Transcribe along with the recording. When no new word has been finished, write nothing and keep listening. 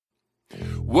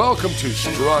Welcome to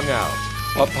Strung Out,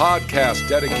 a podcast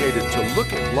dedicated to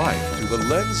look at life through the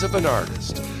lens of an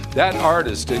artist. That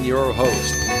artist and your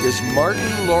host is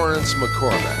Martin Lawrence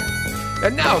McCormack.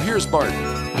 And now here's Martin.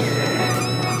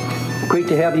 Great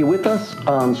to have you with us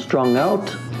on Strung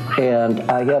Out. And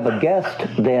I have a guest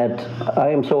that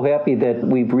I am so happy that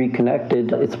we've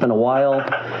reconnected. It's been a while,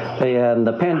 and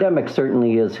the pandemic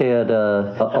certainly has had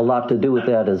a lot to do with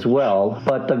that as well.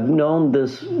 But I've known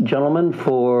this gentleman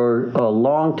for a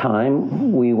long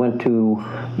time. We went to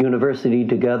university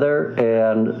together,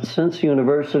 and since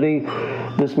university,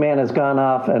 this man has gone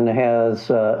off and has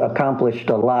accomplished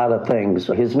a lot of things.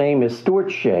 His name is Stuart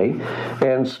Shea,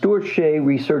 and Stuart Shea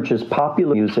researches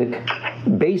popular music,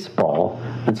 baseball,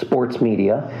 and sports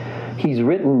media. He's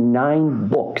written 9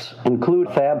 books, include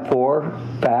Fab Four,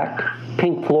 Fact,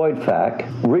 Pink Floyd Fact,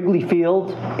 Wrigley Field,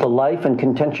 The Life and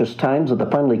Contentious Times of the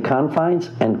Friendly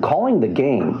Confines, and Calling the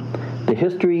Game, The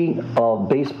History of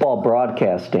Baseball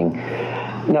Broadcasting.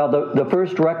 Now, the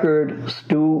first record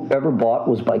Stu ever bought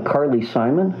was by Carly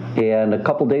Simon, and a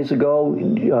couple days ago,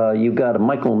 you got a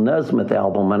Michael Nesmith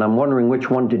album, and I'm wondering which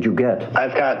one did you get?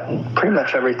 I've got pretty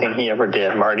much everything he ever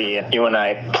did, Marty. You and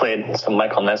I played some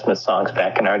Michael Nesmith songs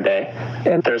back in our day.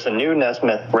 And there's a new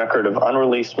Nesmith record of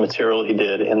unreleased material he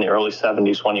did in the early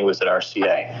 70s when he was at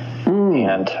RCA,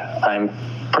 and I'm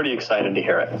pretty excited to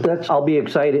hear it. I'll be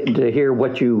excited to hear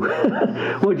what you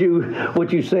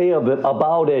what you say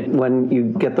about it when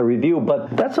you get the review.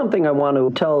 But that's something I want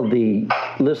to tell the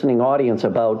listening audience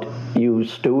about you,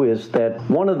 Stu, is that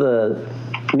one of the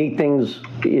neat things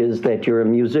is that you're a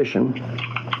musician.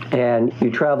 And you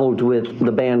traveled with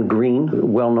the band Green, a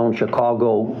well-known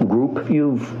Chicago group.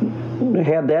 You've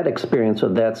had that experience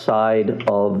of that side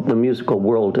of the musical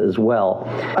world as well.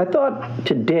 I thought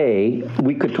today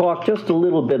we could talk just a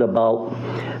little bit about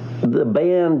the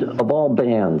band of all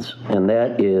bands, and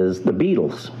that is the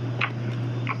Beatles.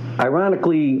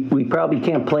 Ironically, we probably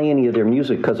can't play any of their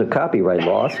music because of copyright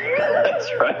laws. That's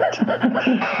right.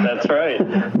 That's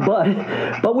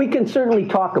right. But we can certainly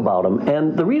talk about them.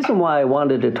 And the reason why I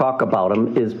wanted to talk about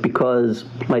them is because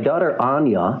my daughter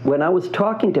Anya, when I was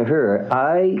talking to her,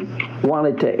 I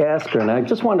wanted to ask her, and I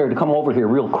just wanted her to come over here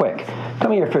real quick.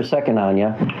 Come here for a second,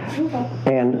 Anya,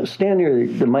 and stand near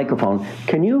the microphone.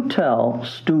 Can you tell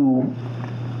Stu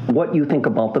what you think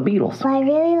about the Beatles? Well, I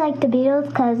really like the Beatles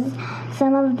because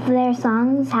some of their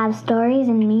songs have stories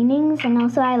and meanings, and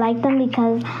also I like them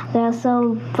because they're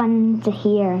so fun to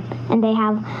hear, and they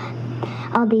have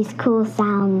all these cool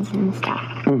sounds and stuff.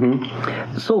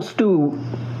 Mm-hmm. So, Stu,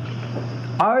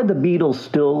 are the Beatles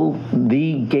still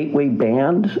the gateway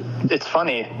band? It's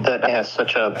funny that I have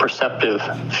such a perceptive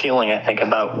feeling, I think,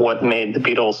 about what made the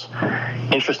Beatles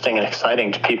interesting and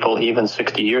exciting to people even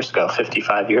 60 years ago,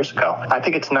 55 years ago. I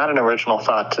think it's not an original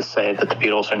thought to say that the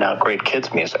Beatles are now great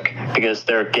kids' music, because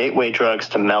they're gateway drugs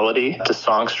to melody, to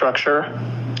song structure,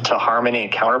 to harmony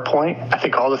and counterpoint. I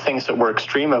think all the things that were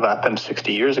extreme about them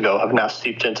 60 years ago have now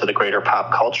seeped into the greater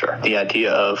pop culture. The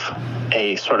idea of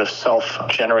a sort of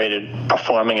self-generated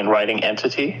performing and writing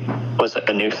entity was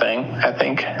a new thing, I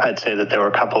think. I'd say that there were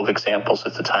a couple of examples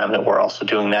at the time that were also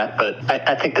doing that, but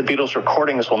I think the Beatles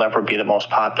recordings will never be the most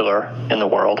popular in the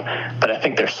world, but I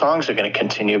think their songs are going to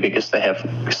continue because they have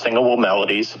singable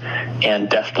melodies and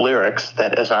deft lyrics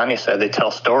that, as Anya said, they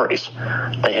tell stories.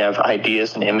 They have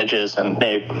ideas and images, and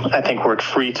they, I think, were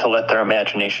free to let their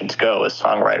imaginations go as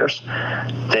songwriters.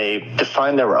 They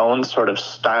define their own sort of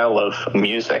style of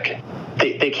music.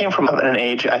 They came from an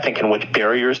age, I think, in which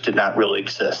barriers did not really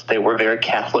exist. They were very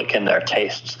Catholic in their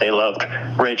tastes. They loved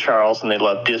Ray Charles, and they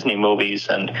loved Disney movies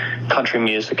and country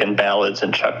music and ballads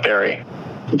and Chuck Berry.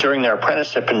 During their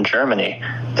apprenticeship in Germany,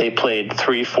 they played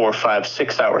 3, 4, 5,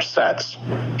 6-hour sets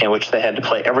in which they had to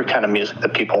play every kind of music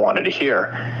that people wanted to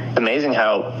hear. Amazing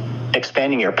how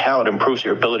expanding your palette improves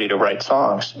your ability to write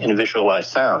songs and visualize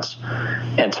sounds.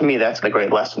 And to me, that's the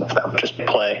great lesson of them. Just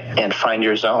play and find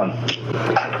your zone.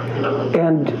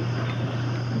 And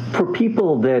for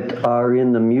people that are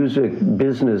in the music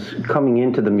business, coming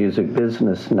into the music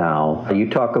business now, you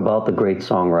talk about the great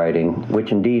songwriting,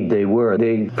 which indeed they were.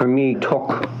 They, for me,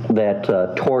 took that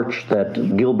torch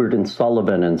that Gilbert and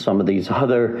Sullivan and some of these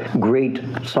other great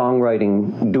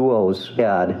songwriting duos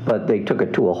had, but they took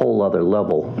it to a whole other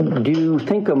level. Do you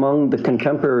think among the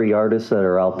contemporary artists that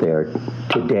are out there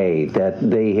today that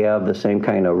they have the same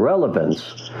kind of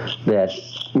relevance that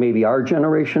maybe our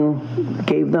generation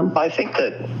gave them? I think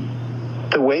that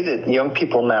the way that young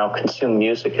people now consume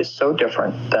music is so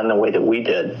different than the way that we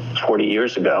did 40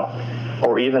 years ago,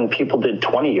 or even people did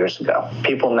 20 years ago.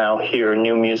 People now hear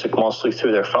new music mostly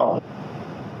through their phone.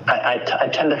 I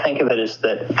tend to think of it as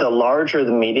that the larger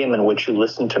the medium in which you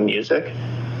listen to music,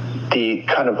 the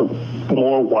kind of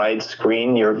more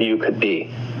widescreen your view could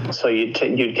be. So you'd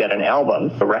get an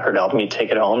album, a record album, you'd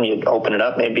take it home, you'd open it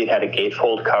up, maybe it had a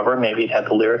gatefold cover, maybe it had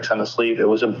the lyrics on the sleeve. It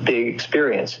was a big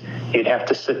experience. You'd have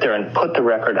to sit there and put the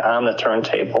record on the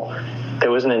turntable. There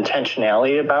was an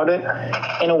intentionality about it,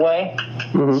 in a way.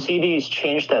 Mm-hmm. CDs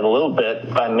changed that a little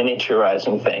bit by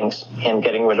miniaturizing things and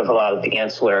getting rid of a lot of the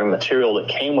ancillary material that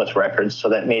came with records, so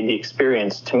that made the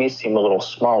experience, to me, seem a little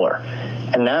smaller.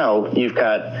 And now you've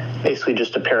got basically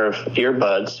just a pair of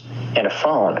earbuds and a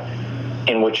phone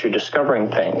in which you're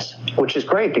discovering things, which is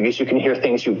great because you can hear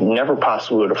things you never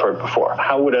possibly would have heard before.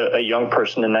 How would a young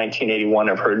person in 1981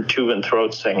 have heard Tuvan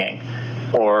Throat singing?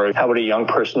 Or how would a young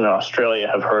person in Australia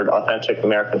have heard authentic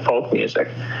American folk music?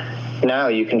 Now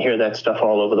you can hear that stuff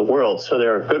all over the world. So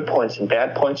there are good points and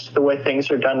bad points to the way things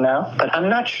are done now. But I'm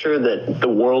not sure that the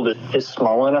world is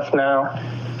small enough now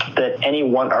that any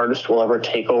one artist will ever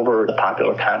take over the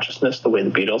popular consciousness the way the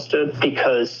Beatles did,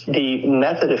 because the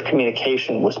method of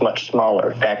communication was much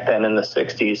smaller. Back then in the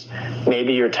 60s,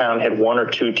 maybe your town had one or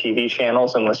two TV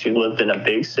channels unless you lived in a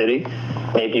big city.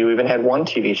 Maybe you even had one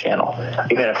TV channel.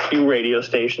 You had a few radio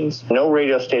stations. No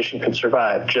radio station could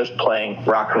survive just playing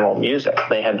rock and roll music.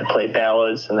 They had to play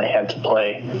ballads, and they had to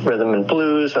play rhythm and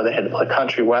blues, or they had to play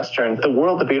country western. The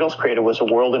world the Beatles created was a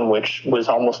world in which was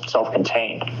almost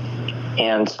self-contained.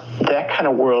 And that kind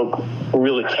of world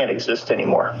really can't exist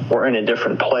anymore. We're in a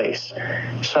different place.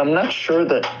 So I'm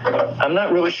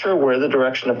not really sure where the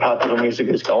direction of popular music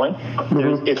is going.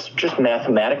 Mm-hmm. It's just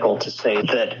mathematical to say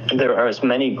that there are as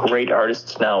many great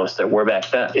artists now as there were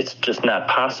back then. It's just not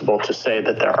possible to say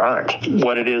that there aren't.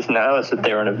 What it is now is that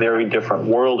they're in a very different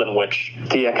world in which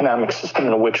the economic system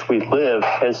in which we live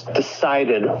has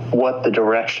decided what the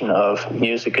direction of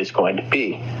music is going to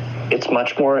be. It's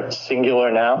much more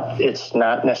singular now. It's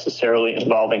not necessarily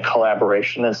involving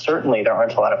collaboration, and certainly there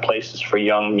aren't a lot of places for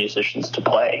young musicians to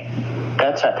play.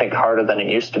 That's, I think, harder than it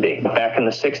used to be. Back in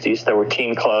the 60s, there were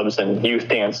teen clubs and youth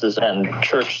dances and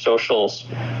church socials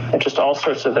and just all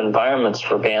sorts of environments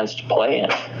for bands to play in,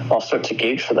 all sorts of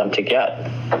gigs for them to get.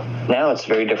 Now it's a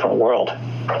very different world.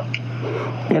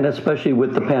 And especially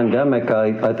with the pandemic,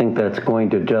 I think that's going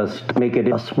to just make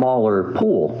it a smaller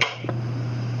pool.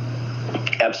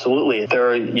 Absolutely. There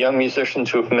are young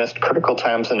musicians who have missed critical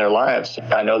times in their lives.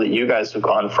 I know that you guys have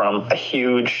gone from a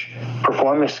huge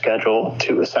performance schedule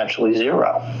to essentially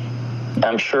zero.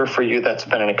 I'm sure for you that's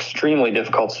been an extremely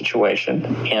difficult situation,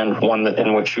 and one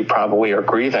in which you probably are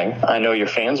grieving. I know your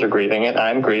fans are grieving it.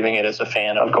 I'm grieving it as a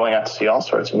fan of going out to see all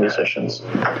sorts of musicians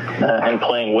and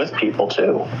playing with people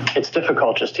too. It's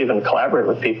difficult just to even collaborate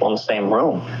with people in the same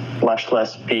room, much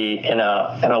less be in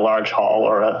a large hall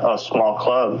or a small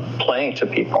club playing to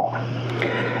people.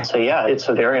 So yeah, it's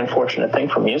a very unfortunate thing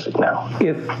for music now.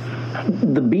 If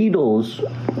the Beatles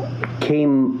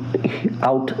came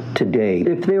out today,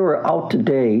 if they were out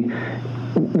today,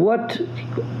 what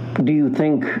do you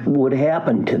think would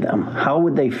happen to them? How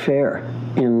would they fare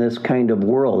in this kind of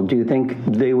world? Do you think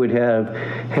they would have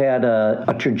had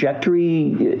a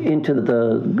trajectory into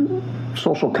the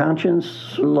social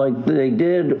conscience like they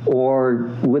did,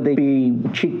 or would they be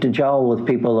cheek to jowl with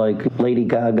people like Lady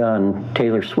Gaga and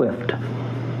Taylor Swift?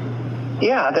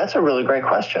 Yeah, that's a really great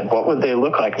question. What would they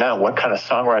look like now? What kind of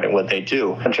songwriting would they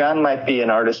do? John might be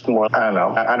an artist more, I don't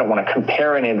know. I don't want to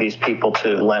compare any of these people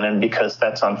to Lennon because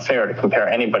that's unfair to compare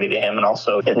anybody to him, and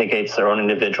also it negates their own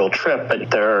individual trip.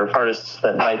 But there are artists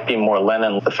that might be more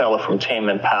Lennon, the fellow from Tame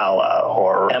Impala,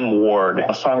 or M. Ward,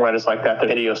 songwriters like that, the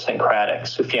idiosyncratic,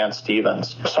 Sufjan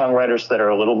Stevens, songwriters that are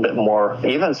a little bit more,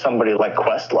 even somebody like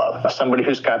Questlove, somebody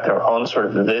who's got their own sort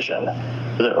of vision.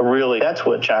 Really, that's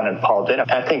what John and Paul did.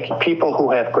 I think people who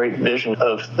have great vision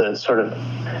of the sort of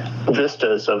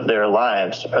vistas of their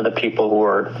lives are the people who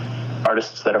are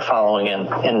artists that are following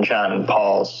in John and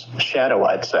Paul's shadow,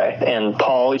 I'd say. And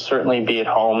Paul would certainly be at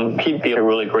home. He'd be a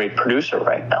really great producer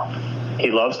right now. He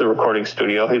loves the recording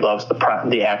studio. He loves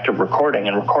the act of recording.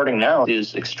 And recording now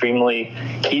is extremely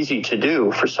easy to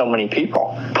do for so many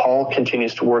people. Paul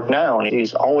continues to work now, and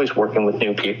he's always working with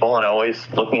new people and always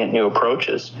looking at new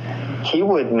approaches. He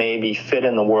would maybe fit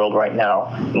in the world right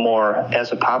now more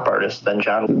as a pop artist than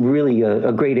John. Really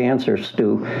a great answer,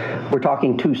 Stu. We're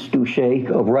talking to Stu Shea,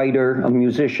 a writer, a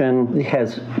musician,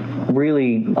 has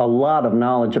really a lot of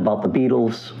knowledge about the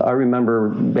Beatles. I remember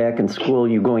back in school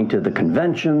you going to the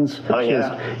conventions. Oh, yeah.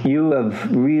 You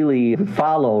have really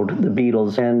followed the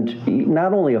Beatles, and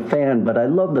not only a fan, but I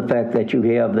love the fact that you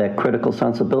have that critical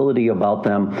sensibility about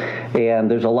them.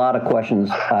 And there's a lot of questions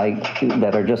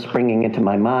that are just springing into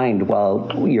my mind.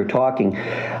 while you're talking.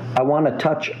 I want to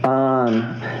touch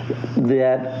on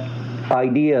that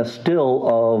idea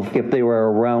still of if they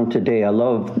were around today. I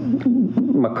love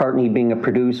McCartney being a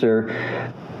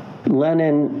producer.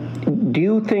 Lennon, do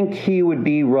you think he would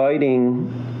be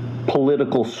writing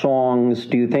political songs?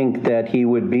 Do you think that he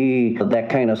would be that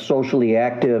kind of socially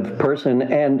active person?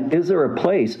 And is there a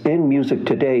place in music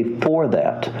today for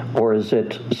that? Or is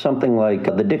it something like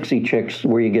the Dixie Chicks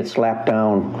where you get slapped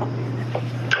down?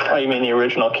 Oh, you mean the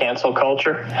original cancel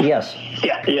culture? Yes.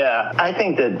 Yeah. I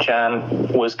think that John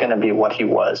was going to be what he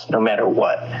was, no matter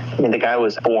what. I mean, the guy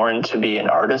was born to be an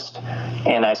artist,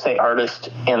 and I say artist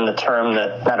in the term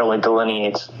that not only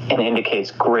delineates and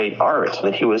indicates great art,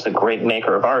 that he was a great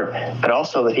maker of art, but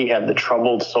also that he had the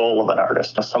troubled soul of an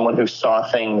artist, someone who saw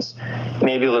things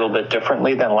maybe a little bit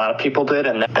differently than a lot of people did,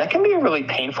 and that can be a really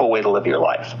painful way to live your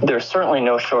life. There's certainly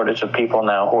no shortage of people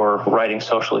now who are writing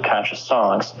socially conscious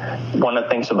songs. One of the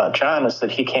things about John is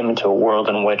that he came into a world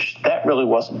in which that really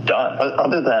wasn't done.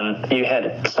 Other than you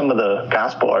had some of the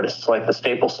gospel artists, like the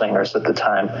staple singers at the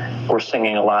time, were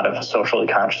singing a lot of socially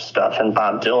conscious stuff, and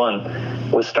Bob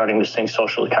Dylan was starting to sing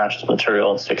socially conscious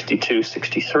material in 62,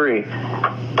 63.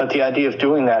 But the idea of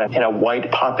doing that in a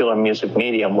white popular music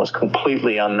medium was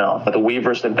completely unknown. The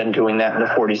Weavers had been doing that in the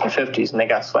 40s and 50s, and they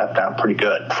got slapped down pretty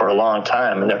good for a long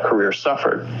time, and their career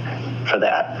suffered for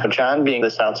that. John, being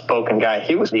this outspoken guy,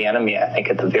 he was the enemy, I think,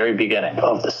 at the very beginning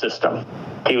of the system.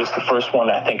 He was the first one,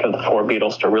 I think, of the four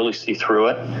Beatles to really see through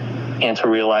it and to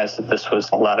realize that this was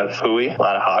a lot of hooey, a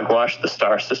lot of hogwash, the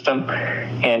star system,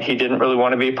 and he didn't really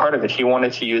want to be a part of it. He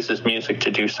wanted to use his music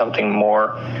to do something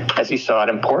more, as he saw it,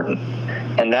 important.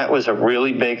 And that was a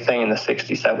really big thing in the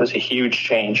 60s. That was a huge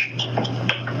change.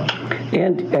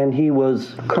 And he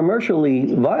was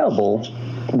commercially viable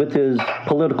with his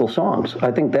political songs.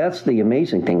 I think that's the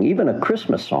amazing thing. Even a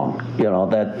Christmas song,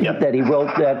 that he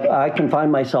wrote, that I can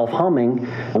find myself humming,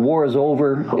 "War is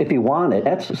over if you want it."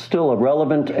 That's still a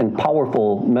relevant and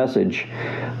powerful message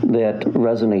that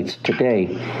resonates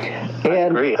today. I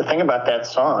agree. The thing about that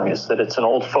song is that it's an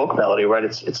old folk melody, right?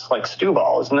 It's like stew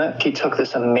ball, isn't it? He took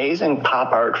this amazing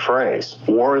pop art phrase,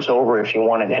 "War is over if you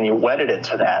want it," and he wedded it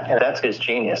to that. And that's his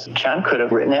genius. John could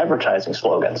have written advertising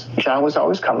slogans. John was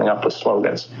always coming up with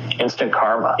slogans. Instant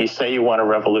karma. You say you want a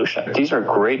revolution. These are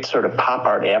great sort of pop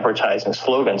art advertising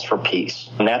slogans for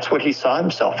peace. And that's what he saw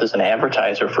himself, as an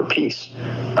advertiser for peace,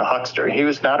 a huckster. He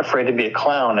was not afraid to be a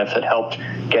clown if it helped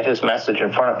get his message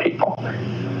in front of people.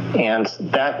 And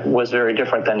that was very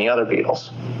different than the other Beatles.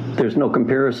 There's no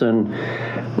comparison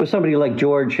with somebody like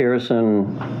George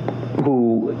Harrison,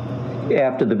 who,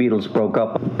 after the Beatles broke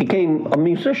up, became a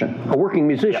musician, a working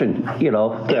musician,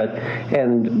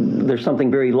 and there's something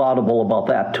very laudable about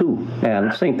that too.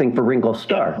 And same thing for Ringo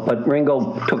Starr. But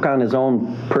Ringo took on his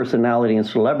own personality and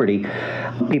celebrity.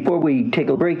 Before we take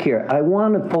a break here, I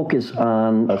want to focus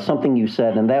on something you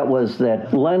said, and that was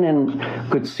that Lennon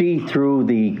could see through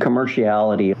the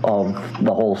commerciality of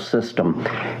the whole system.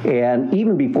 And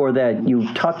even before that, you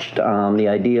touched on the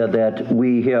idea that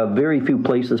we have very few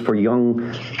places for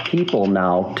young people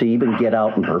now to even get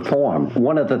out and perform.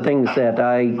 One of the things that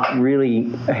I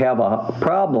really have a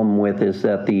problem with is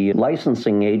that the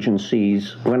licensing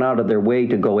agencies went out of their way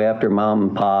to go after mom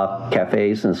and pop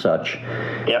cafes and such,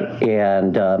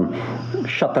 and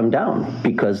shut them down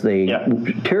because they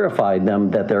terrified them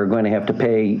that they're going to have to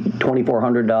pay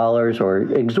 $2,400 or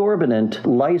exorbitant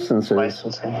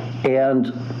licenses.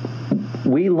 And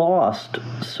we lost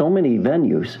so many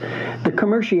venues. The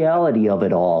commerciality of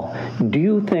it all. Do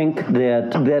you think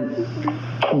that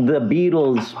the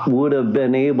Beatles would have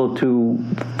been able to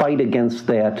fight against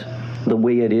that the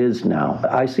way it is now?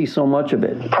 I see so much of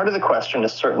it. Part of the question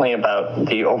is certainly about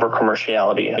the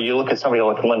over-commerciality. You look at somebody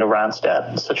like Linda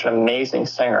Ronstadt, such an amazing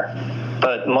singer,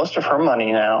 but most of her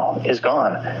money now is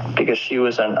gone because she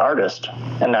was an artist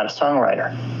and not a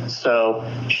songwriter. So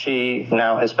she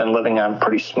now has been living on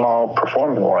pretty small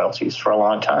performing royalties for a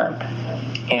long time.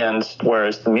 And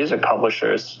whereas the music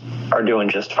publishers are doing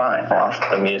just fine off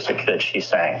the music that she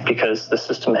sang, because the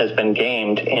system has been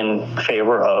gamed in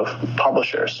favor of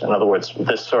publishers. In other words,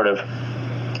 this sort of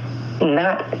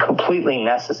not completely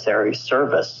necessary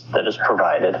service that is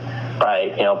provided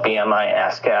by, BMI,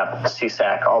 ASCAP,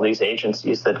 CSAC, all these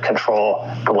agencies that control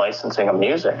the licensing of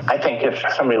music. I think if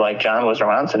somebody like John was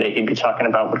around today, he'd be talking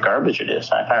about what garbage it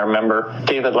is. I remember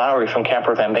David Lowery from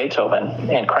Camper Van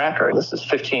Beethoven and Cracker. This is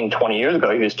 15, 20 years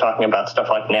ago. He was talking about stuff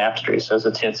like Napster. He says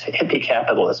it's hippie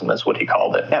capitalism is what he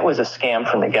called it. That was a scam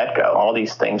from the get-go. All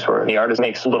these things where the artist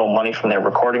makes little money from their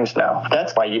recordings now.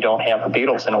 That's why you don't have the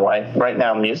Beatles in a way. Right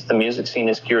now, the music scene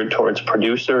is geared towards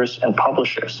producers and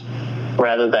publishers.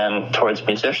 rather than towards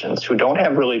musicians who don't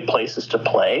have really places to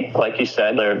play. Like you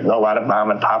said, there are a lot of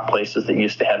mom and pop places that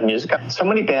used to have music. So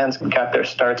many bands got their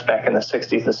starts back in the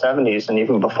 60s and 70s, and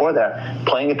even before that,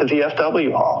 playing at the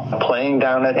VFW hall, playing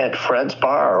down at Fred's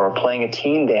bar, or playing a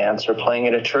teen dance, or playing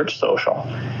at a church social.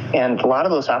 And a lot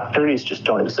of those opportunities just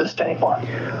don't exist anymore.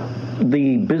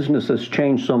 The business has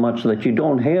changed so much that you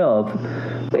don't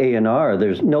have A&R.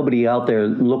 There's nobody out there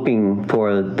looking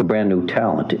for the brand new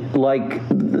talent. Like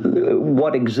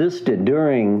what existed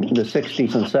during the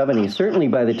 60s and 70s, certainly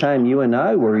by the time you and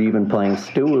I were even playing,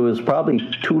 Stu, it was probably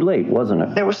too late, wasn't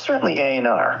it? There was certainly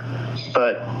A&R,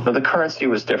 but the currency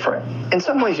was different. In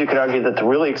some ways, you could argue that the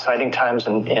really exciting times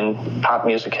in pop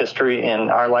music history,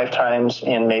 in our lifetimes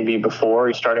and maybe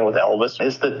before, starting with Elvis,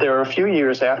 is that there are a few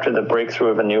years after the breakthrough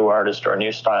of a new artist or a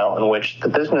new style in which the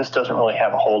business doesn't really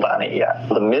have a hold on it yet.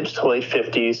 The mid to late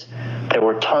 50s, there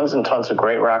were tons and tons of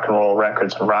great rock and roll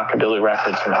records and rockabilly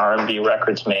records and R&B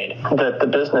records made that the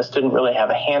business didn't really have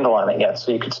a handle on it yet.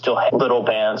 So you could still have little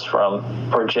bands from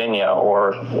Virginia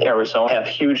or Arizona have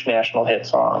huge national hit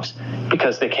songs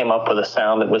because they came up with a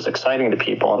sound that was exciting to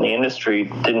people, and the industry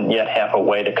didn't yet have a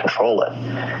way to control it.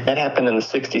 That happened in the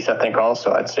 60s, I think,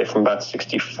 also. I'd say from about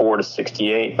 64 to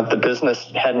 68. But the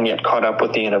business hadn't yet caught up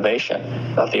with the innovation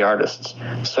of the artists.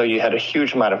 So you had a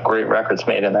huge amount of great records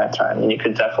made in that time. And you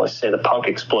could definitely say the punk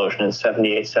explosion in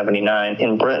 78, 79.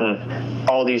 In Britain,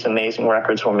 all these amazing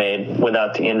records were made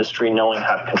without the industry knowing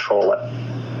how to control it.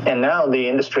 And now the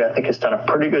industry, I think, has done a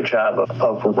pretty good job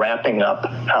of wrapping up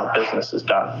how business is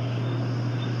done.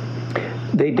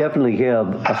 They definitely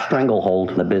have a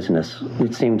stranglehold in the business.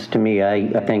 It seems to me,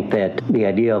 I think that the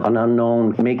idea of an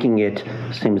unknown making it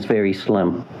seems very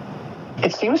slim.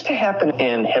 It seems to happen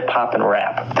in hip-hop and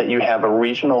rap, that you have a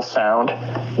regional sound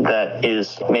that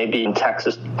is maybe in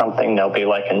Texas something, there'll be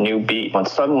like a new beat. When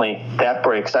suddenly that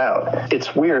breaks out,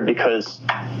 it's weird because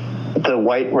the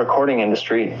white recording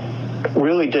industry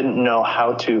really didn't know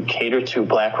how to cater to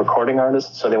black recording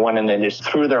artists, so they went in and just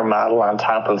threw their model on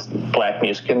top of the black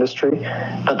music industry.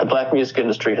 But the black music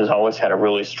industry has always had a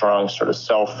really strong sort of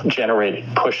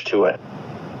self-generated push to it.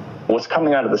 What's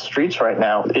coming out of the streets right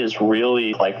now is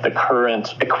really like the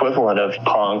current equivalent of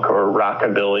punk or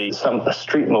rockabilly, a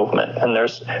street movement. And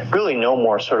there's really no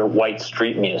more sort of white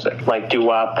street music like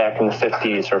doo-wop back in the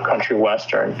 50s or country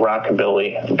western,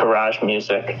 rockabilly, garage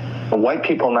music. White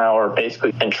people now are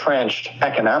basically entrenched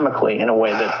economically in a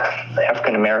way that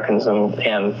African Americans and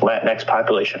Latinx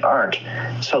population aren't.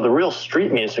 So the real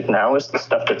street music now is the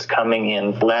stuff that's coming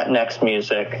in Latinx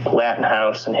music, Latin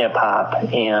house and hip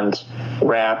hop and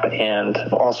rap and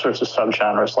all sorts of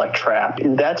subgenres like trap.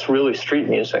 That's really street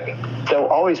music. There'll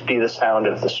always be the sound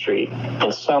of the street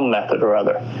in some method or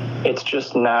other. It's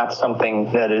just not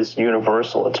something that is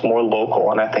universal. It's more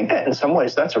local. And I think that in some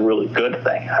ways that's a really good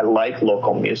thing. I like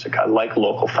local music. I like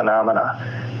local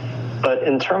phenomena. But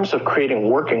in terms of creating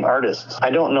working artists,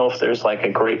 I don't know if there's like a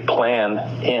great plan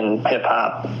in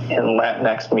hip-hop, in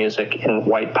Latinx music, in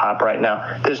white pop right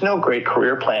now. There's no great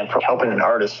career plan for helping an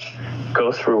artist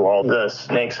go through all the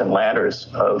snakes and ladders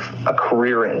of a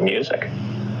career in music.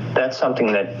 That's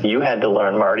something that you had to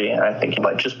learn, Marty, and I think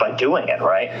just by doing it,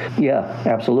 right? Yeah,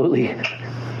 absolutely.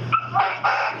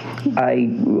 I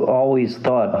always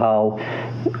thought how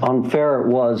unfair it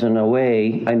was in a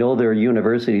way. I know there are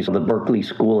universities, the Berklee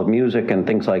School of Music and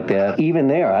things like that. Even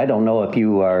there, I don't know if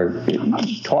you are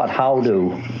taught how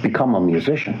to become a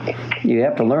musician. You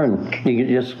have to learn. You can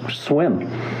just swim.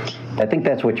 I think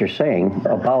that's what you're saying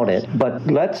about it. But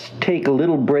let's take a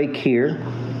little break here.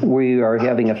 We are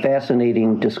having a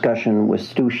fascinating discussion with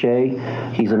Stu Shea.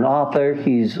 He's an author,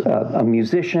 he's a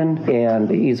musician, and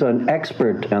he's an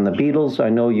expert on the Beatles. I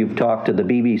know you've talked to the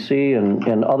BBC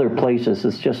and other places.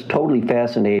 It's just totally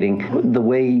fascinating the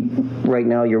way right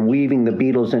now you're weaving the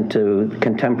Beatles into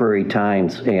contemporary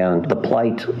times and the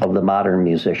plight of the modern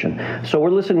musician. So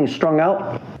we're listening to Strung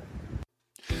Out.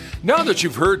 Now that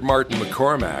you've heard Martin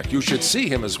McCormack, you should see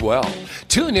him as well.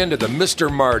 Tune in to the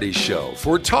Mr. Marty Show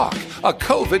for Talk, a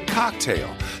COVID cocktail.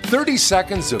 30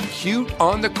 seconds of cute,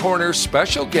 on-the-corner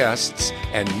special guests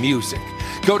and music.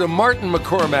 Go to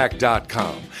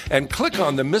martinmccormack.com and click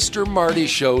on the Mr. Marty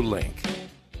Show link.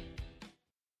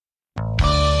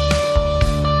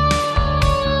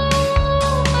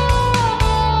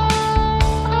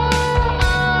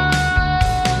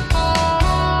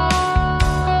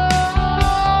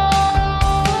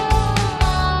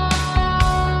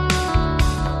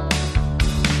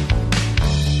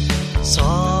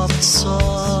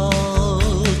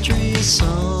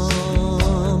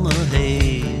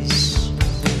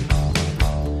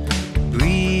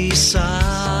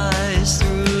 Sighs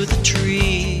through the trees.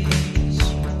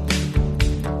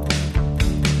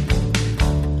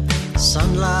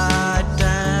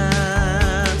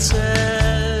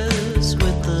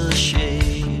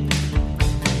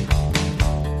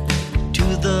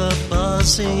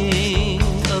 buzzing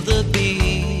of the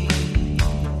bees,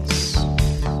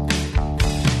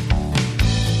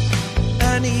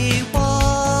 and he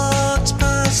walks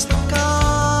past the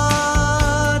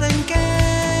garden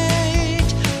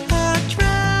gate. Her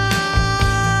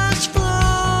dress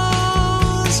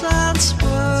flows and swirls,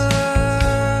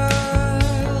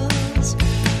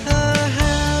 her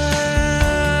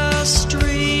hair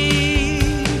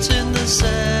streams in the zephyr,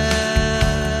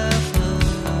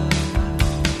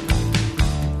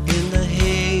 in the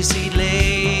hazy,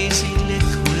 lazy,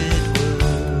 liquid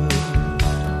world.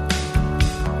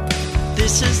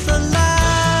 This is the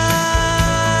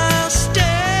last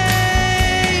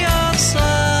day of summer.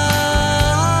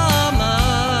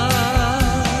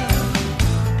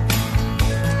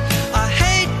 I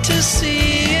hate to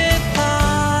see it part.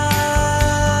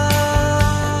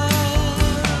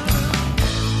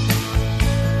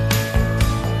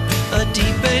 A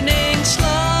deepening slumber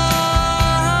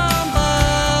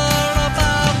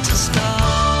about to start.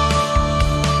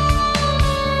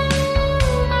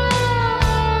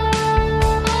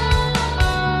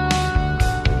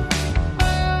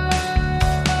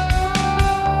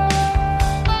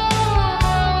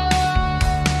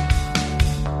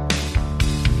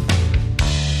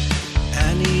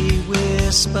 And he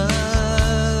whispers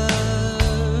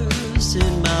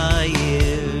in my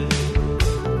ear,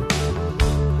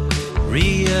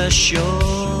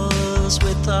 reassures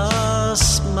with a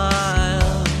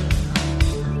smile.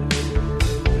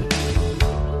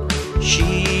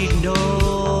 She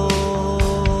knows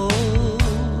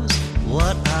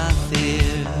what I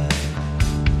fear.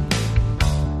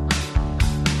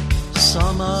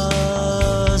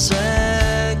 Summer's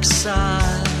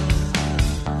exile.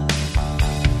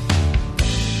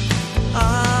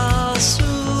 How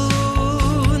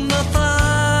soon the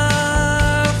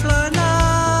firefly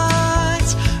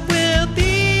nights will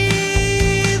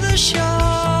be the shortest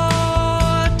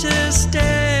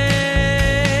days.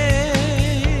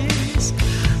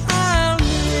 I'll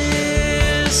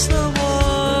miss the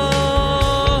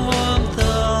warmth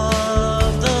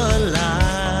of the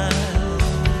light,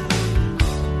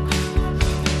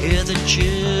 hear the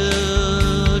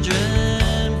children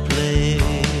play.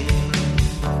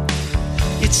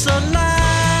 It's the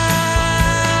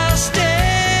last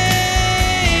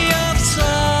day of summer.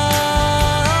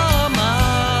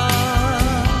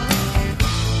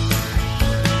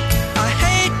 I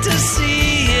hate to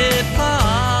see it part.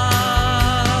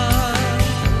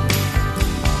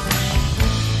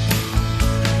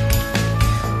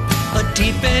 A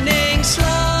deepening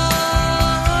slumber's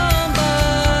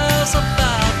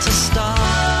about to start.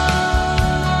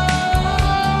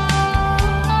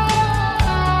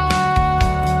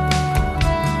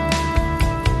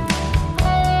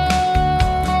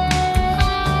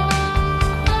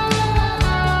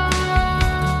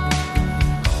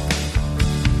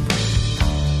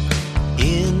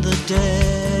 In the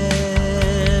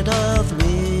dead of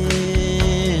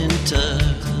winter,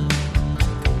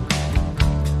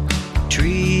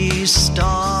 trees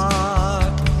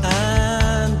stark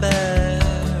and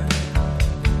bare.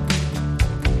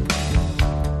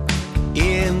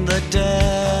 In the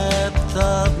depth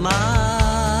of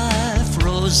my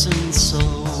frozen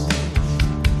soul,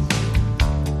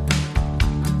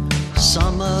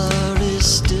 summer is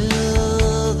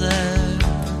still there.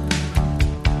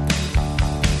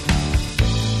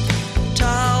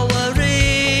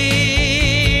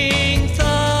 Towering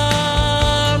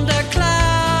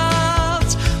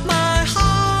thunderclouds, my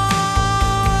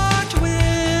heart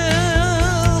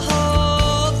will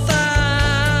hold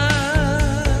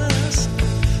fast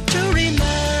to remember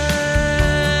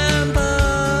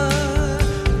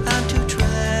and to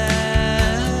treasure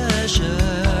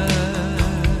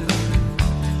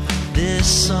this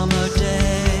summer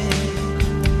day,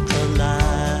 the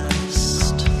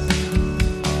last.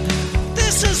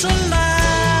 This is the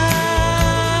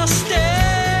last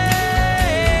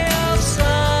day of summer.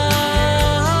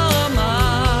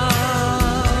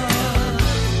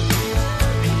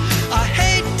 I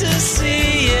hate to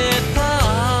see it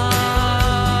part.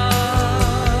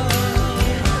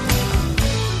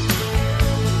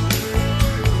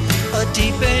 A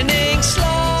deepening slumber's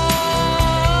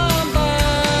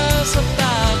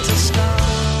about to start.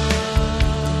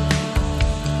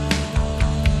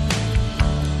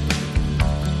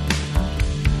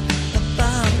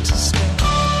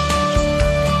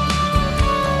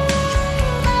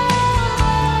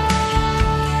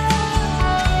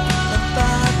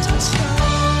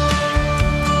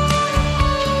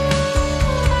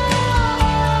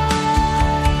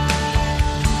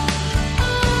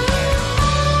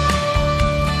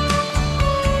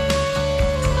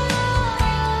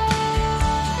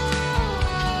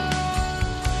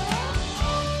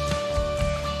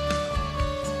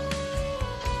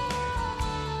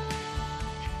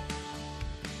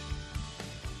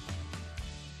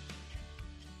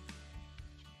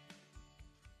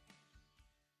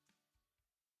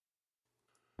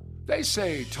 They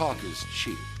say talk is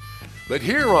cheap. But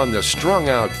here on the Strung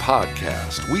Out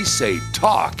podcast, we say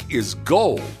talk is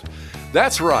gold.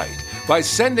 That's right. By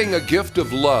sending a gift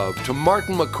of love to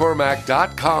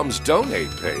martinmccormack.com's donate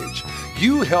page,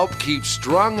 you help keep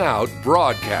Strung Out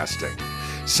broadcasting.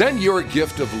 Send your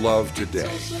gift of love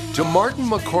today to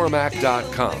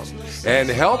martinmccormack.com and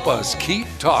help us keep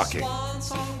talking.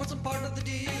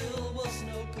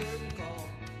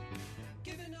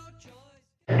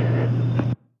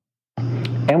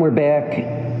 And we're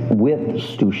back with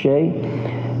Stu Shea,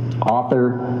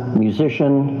 author,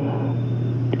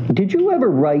 musician. Did you ever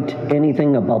write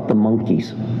anything about the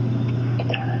Monkees?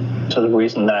 So the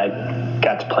reason that I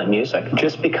got to play music,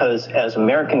 just because as an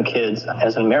American kid,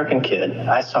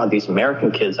 I saw these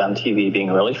American kids on TV being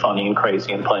really funny and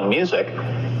crazy and playing music.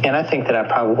 And I think that I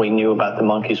probably knew about the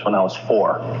Monkees when I was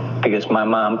 4, because my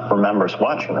mom remembers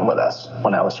watching them with us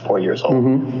when I was 4 years old.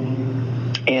 Mm-hmm.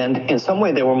 And in some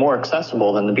way, they were more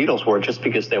accessible than the Beatles were just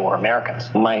because they were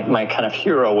Americans. My kind of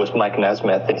hero was Mike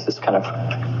Nesmith. He's this kind of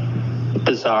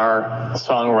bizarre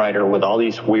songwriter with all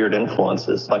these weird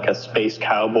influences, like a space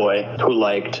cowboy who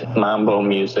liked mambo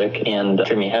music and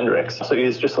Jimi Hendrix. So he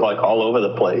was just like all over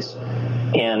the place.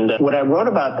 And what I wrote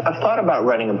about, I've thought about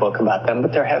writing a book about them,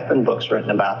 but there have been books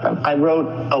written about them. I wrote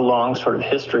a long sort of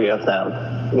history of them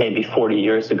maybe 40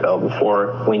 years ago,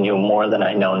 before we knew more than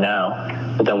I know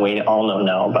now, than we all know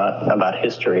now about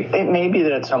history. It may be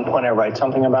that at some point I write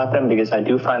something about them, because I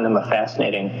do find them a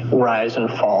fascinating rise and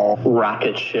fall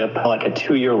rocket ship, like a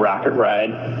 2-year rocket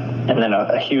ride, and then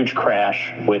a huge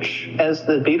crash, which, as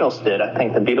the Beatles did, I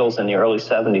think the Beatles in the early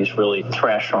 70s really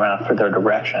thrashed around for their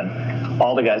direction.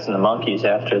 All the guys in the Monkees,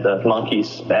 after the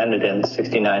Monkees ended in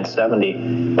 69,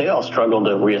 70, they all struggled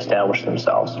to reestablish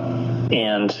themselves.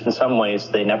 And in some ways,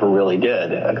 they never really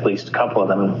did. At least a couple of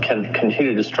them can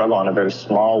continue to struggle on a very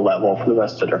small level for the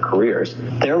rest of their careers.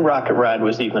 Their rocket ride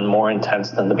was even more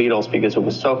intense than the Beatles, because it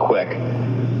was so quick.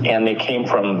 And they came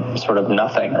from sort of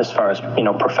nothing as far as,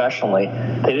 professionally.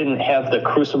 They didn't have the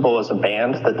crucible as a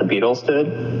band that the Beatles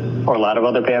did, or a lot of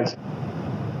other bands.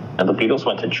 And the Beatles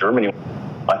went to Germany.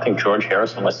 I think George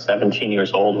Harrison was 17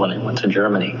 years old when he went to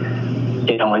Germany,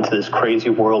 into this crazy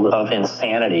world of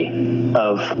insanity,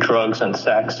 of drugs and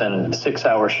sex and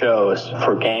 6-hour shows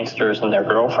for gangsters and their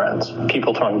girlfriends,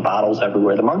 people throwing bottles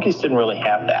everywhere. The Monkees didn't really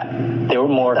have that. They were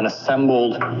more an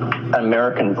assembled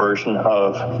American version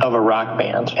of a rock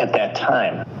band at that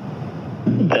time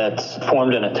that's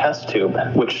formed in a test tube,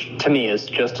 which to me is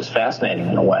just as fascinating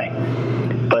in a way.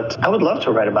 But I would love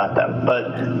to write about them.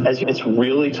 But it's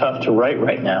really tough to write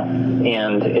right now,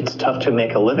 and it's tough to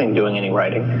make a living doing any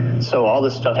writing. So all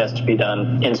this stuff has to be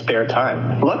done in spare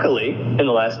time. Luckily, in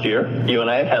the last year, you and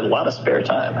I have had a lot of spare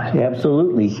time.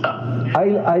 Absolutely.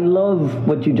 I love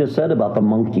what you just said about the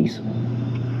Monkees.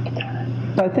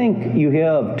 I think you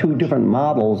have 2 different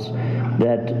models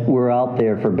that were out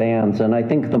there for bands, and I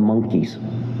think the Monkees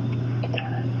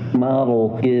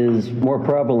model is more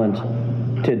prevalent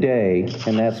today,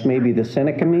 and that's maybe the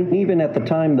cynic in me. Even at the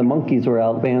time the Monkees were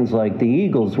out, bands like the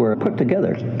Eagles were put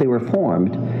together. They were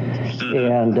formed,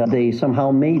 and they somehow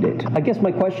made it. I guess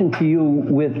my question to you,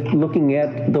 with looking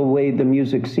at the way the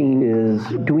music scene is,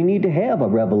 do we need to have a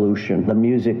revolution, the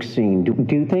music scene?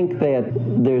 Do you think that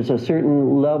there's a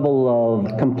certain level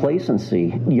of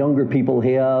complacency younger people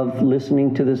have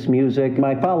listening to this music?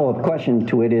 My follow-up question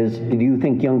to it is, do you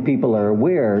think young people are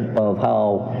aware of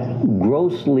how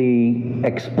grossly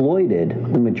exploited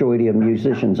the majority of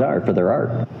musicians are for their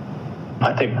art?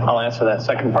 I think I'll answer that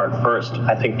second part first.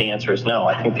 I think the answer is no.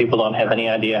 I think people don't have any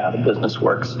idea how the business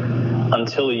works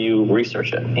until you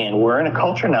research it. And we're in a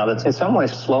culture now that's in some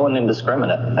ways slow and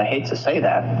indiscriminate. I hate to say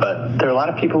that, but there are a lot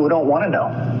of people who don't want to know.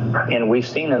 And we've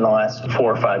seen in the last 4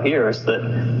 or 5 years that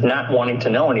not wanting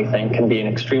to know anything can be an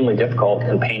extremely difficult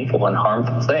and painful and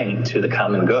harmful thing to the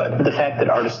common good. The fact that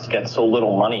artists get so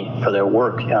little money for their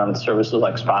work on services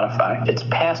like Spotify, it's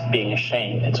past being a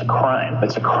shame. It's a crime.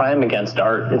 It's a crime against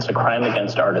art. It's a crime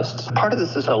against artists. Part of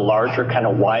this is a larger kind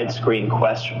of widescreen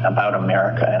question about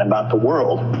America and about the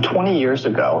world. 20 years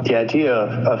ago, the idea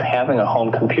of having a home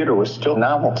computer was still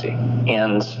novelty.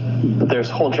 And there's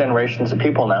whole generations of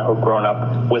people now who've grown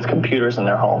up with computers in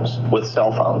their homes, with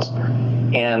cell phones.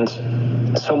 And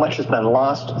so much has been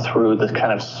lost through the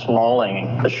kind of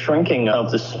smalling, the shrinking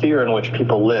of the sphere in which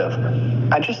people live.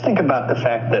 I just think about the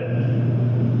fact that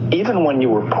even when you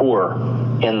were poor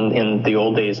in the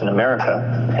old days in America,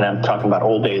 and I'm talking about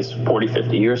old days 40,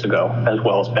 50 years ago, as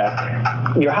well as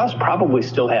back, your house probably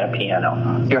still had a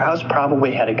piano. Your house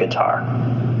probably had a guitar.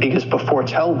 Because before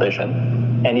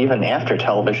television, and even after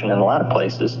television in a lot of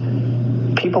places,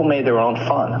 people made their own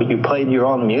fun. You played your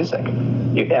own music.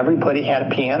 Everybody had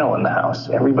a piano in the house.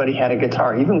 Everybody had a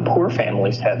guitar. Even poor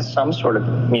families had some sort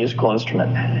of musical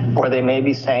instrument. Or they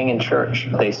maybe sang in church.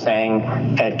 They sang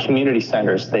at community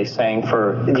centers. They sang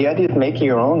for... The idea of making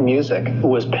your own music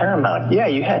was paramount. Yeah,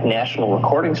 you had national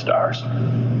recording stars,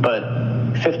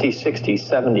 but 50, 60,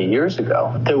 70 years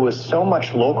ago, there was so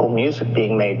much local music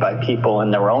being made by people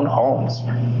in their own homes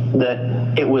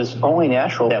that it was only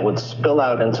natural that would spill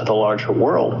out into the larger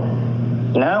world.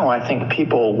 Now, I think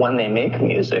people, when they make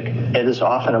music, it is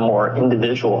often a more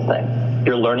individual thing.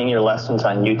 You're learning your lessons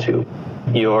on YouTube.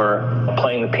 You're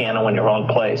playing the piano in your own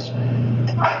place.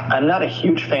 I'm not a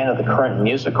huge fan of the current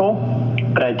musical,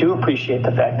 but I do appreciate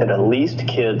the fact that at least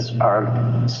kids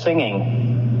are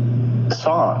singing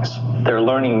songs. They're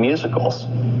learning musicals.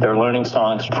 They're learning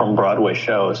songs from Broadway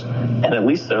shows, and at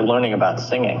least they're learning about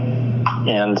singing.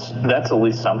 And that's at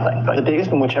least something. But the days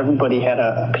in which everybody had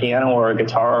a piano or a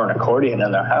guitar or an accordion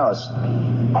in their house,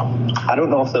 I don't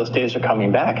know if those days are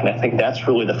coming back. And I think that's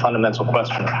really the fundamental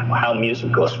question of how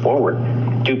music goes forward.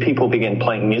 Do people begin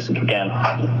playing music again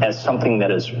as something that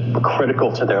is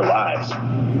critical to their lives?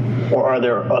 Or are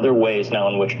there other ways now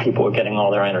in which people are getting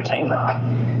all their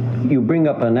entertainment? You bring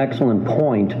up an excellent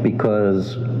point,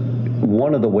 because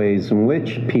one of the ways in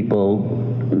which people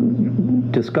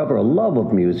discover a love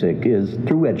of music is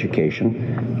through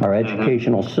education. Our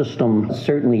educational system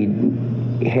certainly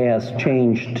has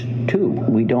changed too.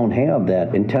 We don't have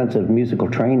that intensive musical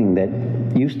training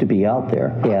that used to be out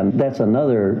there. And that's a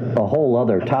whole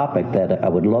other topic that I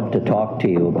would love to talk to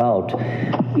you about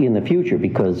in the future,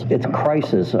 because it's a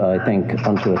crisis, I think,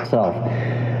 unto itself.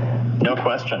 No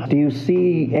question. Do you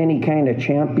see any kind of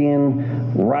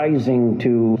champion rising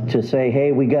to say,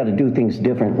 hey, we got to do things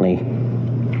differently?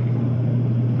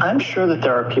 I'm sure that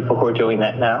there are people who are doing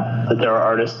that now, that there are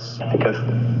artists.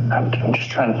 I'm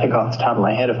just trying to think off the top of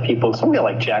my head of people. Somebody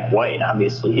like Jack White,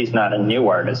 obviously, he's not a new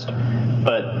artist,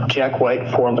 but Jack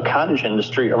White formed a cottage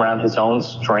industry around his own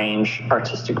strange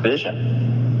artistic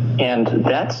vision. And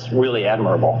that's really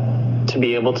admirable, to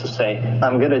be able to say,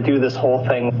 I'm going to do this whole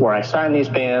thing where I sign these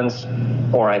bands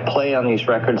or I play on these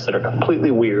records that are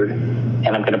completely weird, and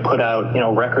I'm going to put out,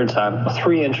 records on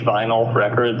 3-inch vinyl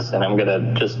records, and I'm going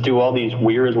to just do all these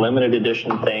weird limited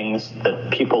edition things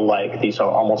that people like. These are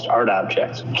almost art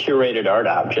objects, curated art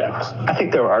objects. I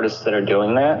think there are artists that are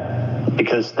doing that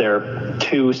because they're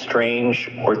too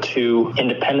strange or too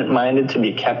independent-minded to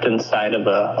be kept inside of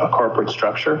a corporate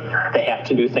structure. They have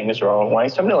to do things their own way.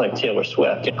 Somebody like Taylor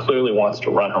Swift clearly wants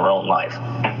to run her own life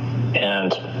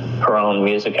and her own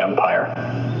music empire.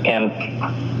 And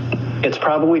it's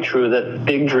probably true that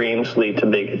big dreams lead to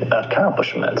big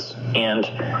accomplishments. And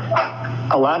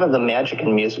a lot of the magic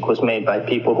in music was made by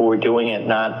people who were doing it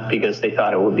not because they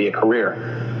thought it would be a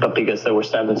career, but because they were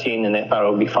 17 and they thought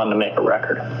it would be fun to make a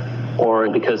record. Or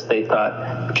because they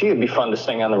thought, gee, it'd be fun to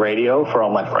sing on the radio for all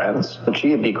my friends. Gee,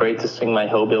 it'd be great to sing my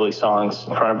hillbilly songs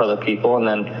in front of other people, and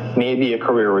then maybe a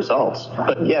career results.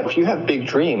 But yeah, if you have big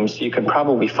dreams, you can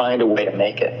probably find a way to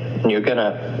make it. And you're going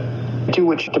to do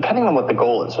which, depending on what the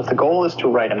goal is. If the goal is to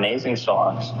write amazing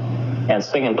songs and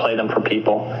sing and play them for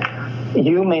people,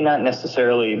 you may not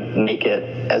necessarily make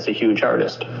it as a huge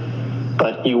artist,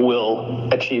 but you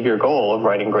will achieve your goal of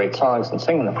writing great songs and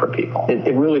singing them for people.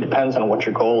 It really depends on what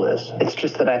your goal is. It's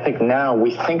just that I think now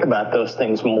we think about those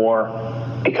things more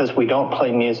because we don't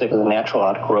play music as a natural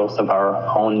outgrowth of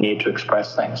our own need to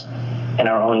express things and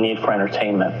our own need for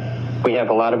entertainment. We have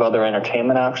a lot of other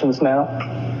entertainment options now,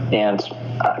 and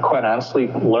quite honestly,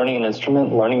 learning an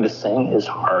instrument, learning to sing is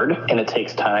hard, and it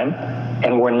takes time,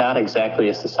 and we're not exactly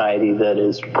a society that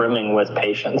is brimming with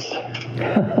patience.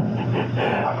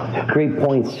 Great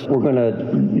points. We're going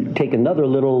to take another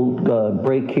little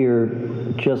break here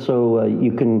just so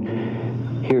you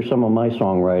can hear some of my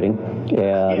songwriting,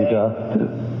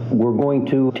 and we're going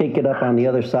to take it up on the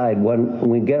other side. When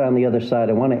we get on the other side,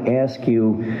 I want to ask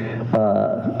you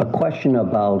a question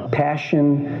about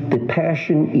passion, the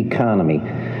passion economy.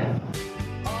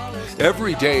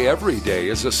 Every Day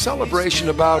is a celebration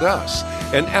about us,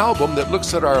 an album that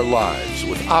looks at our lives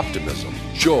with optimism,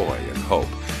 joy, and hope.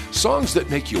 Songs that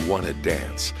make you want to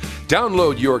dance.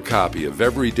 Download your copy of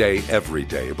Every Day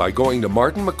by going to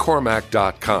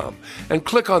martinmccormack.com and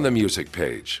click on the music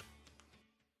page.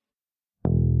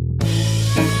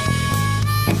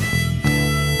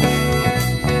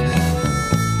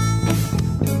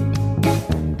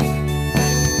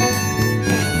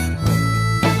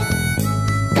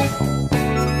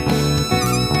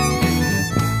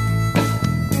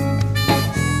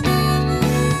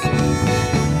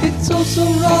 So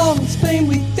wrong, this pain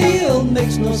we feel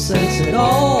makes no sense at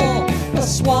all. a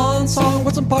swan song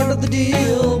wasn't part of the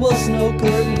deal, was no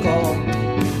curtain call.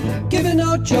 Given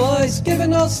no choice, given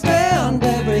no stand,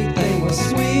 everything was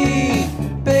sweet.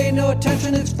 Pay no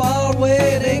attention, it's far away,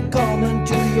 it ain't coming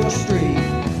to your street.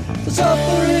 The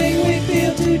suffering we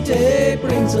feel today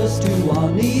brings us to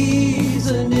our knees.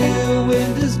 A new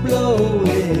wind is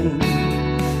blowing,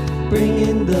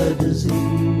 bringing the disease.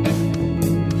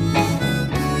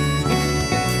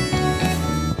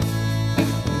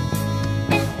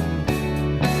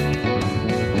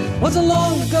 Wasn't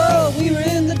long ago we were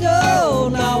in the dough,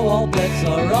 now all bets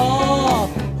are off.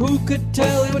 Who could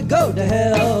tell it would go to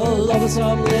hell over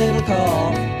some little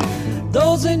cough?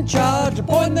 Those in charge are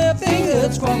pointing their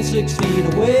fingers from 6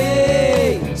 feet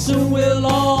away. Soon we'll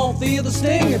all feel the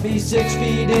sting and be 6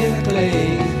 feet in the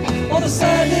clay. Oh, the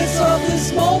sadness of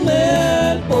this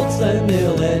moment puts them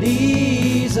ill at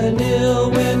ease. An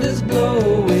ill wind is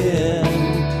blowing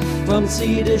from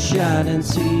sea to shining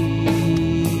sea.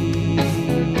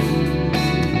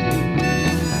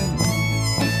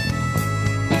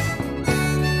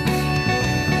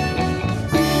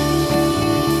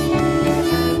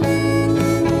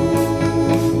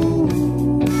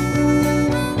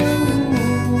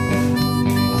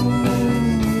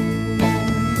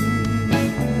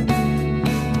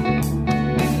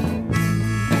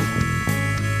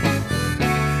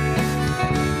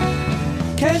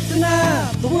 Can't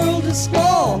deny the world is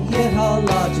small, yet how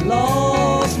large a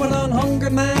loss. When an hungry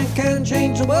man can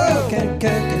change the world, can't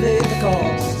calculate the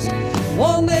costs.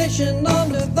 One nation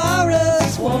under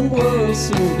virus, one world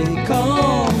soon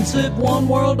becomes. If one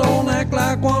world don't act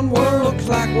like one world, looks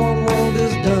like one world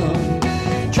is done.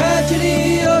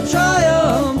 Tragedy or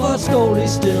triumph, our story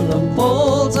still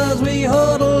unfolds as we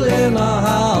huddle in our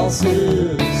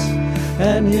houses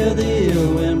and hear the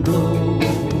ill wind blow.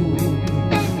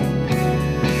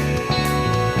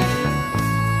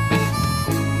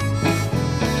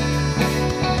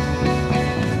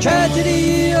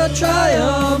 Tragedy or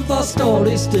triumph, our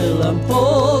story still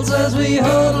unfolds as we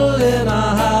huddle in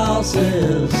our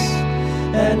houses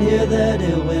and hear that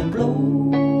ill wind blow.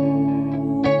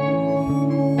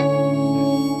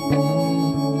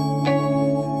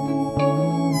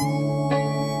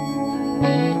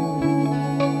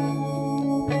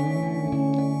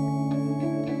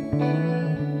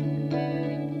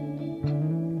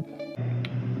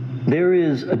 There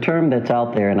is a term that's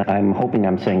out there, and I'm hoping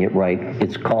I'm saying it right.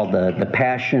 It's called the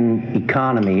passion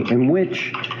economy, in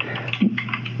which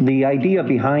the idea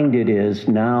behind it is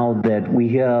now that we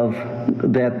have,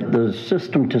 that the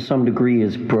system to some degree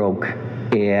is broke,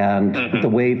 and the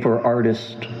way for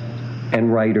artists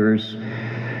and writers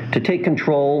to take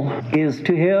control is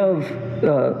to have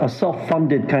a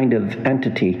self-funded kind of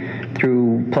entity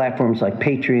through platforms like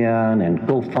Patreon and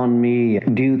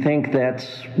GoFundMe. Do you think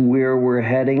that's where we're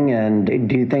heading, and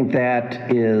do you think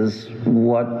that is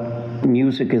what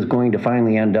music is going to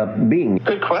finally end up being?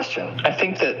 Good question. I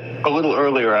think that a little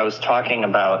earlier I was talking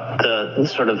about the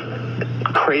sort of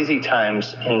crazy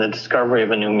times in the discovery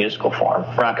of a new musical form.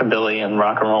 Rockabilly and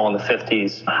rock and roll in the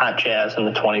 50s, hot jazz in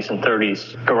the 20s and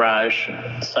 30s, garage,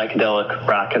 psychedelic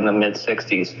rock in the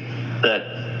mid-60s,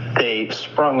 that they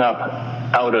sprung up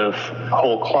out of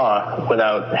whole cloth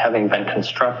without having been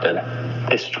constructed.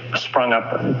 They sprung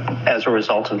up as a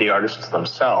result of the artists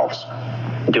themselves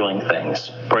doing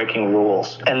things, breaking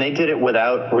rules. And they did it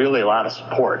without really a lot of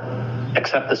support,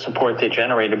 except the support they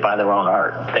generated by their own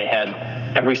art. They had,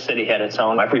 every city had its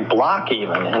own, every block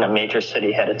even in a major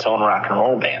city had its own rock and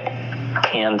roll band.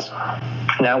 And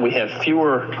now we have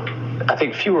fewer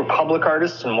public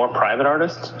artists and more private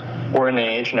artists. We're in an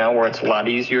age now where it's a lot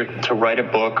easier to write a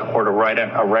book or to write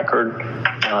a record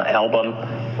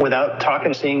album without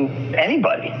talking to seeing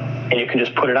anybody, and you can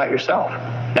just put it out yourself.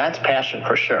 That's passion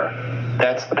for sure.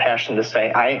 That's the passion to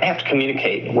say, I have to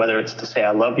communicate, whether it's to say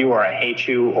I love you or I hate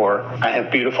you or I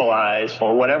have beautiful eyes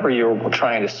or whatever you're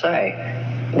trying to say.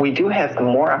 We do have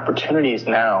more opportunities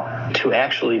now to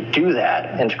actually do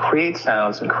that and to create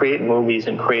sounds and create movies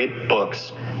and create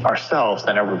books ourselves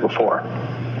than ever before.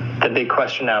 The big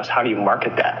question now is, how do you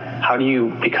market that? How do you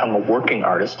become a working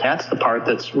artist? That's the part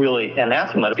that's really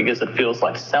anathema, because it feels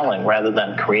like selling rather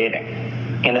than creating.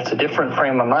 And it's a different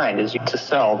frame of mind, is to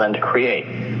sell than to create.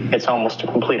 It's almost a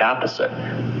complete opposite.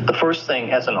 The first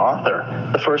thing as an author,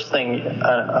 the first thing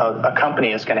a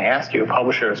company is going to ask you, a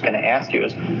publisher is going to ask you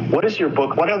is, what is your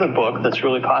book, what other book that's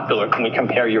really popular can we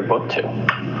compare your book to?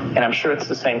 And I'm sure it's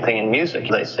the same thing in music.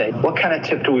 They say, what kind of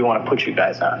tip do we want to put you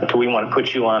guys on? Do we want to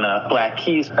put you on a Black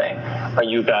Keys thing? Are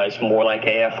you guys more like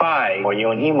AFI? Or are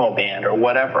you an emo band or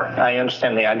whatever? I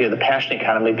understand the idea of the passion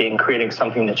economy being creating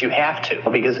something that you have to,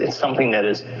 because it's something that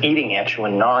is eating at you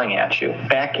and gnawing at you.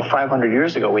 Back 500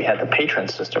 years ago, we had the patron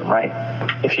system, right?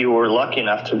 If you were lucky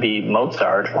enough to be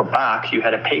Mozart or Bach, you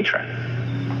had a patron.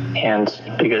 And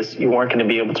because you weren't going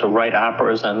to be able to write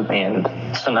operas and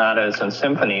sonatas and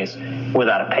symphonies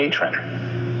without a patron.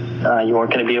 You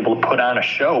weren't going to be able to put on a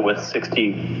show with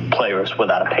 60 players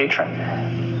without a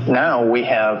patron. Now we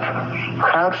have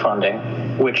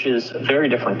crowdfunding, which is a very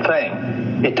different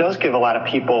thing. It does give a lot of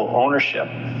people ownership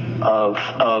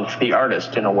of the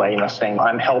artist in a way, saying,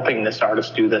 I'm helping this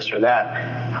artist do this or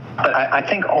that. But I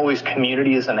think always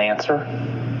community is an answer.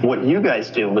 What you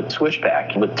guys do with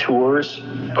Switchback, with tours,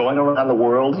 going around the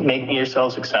world, making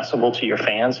yourselves accessible to your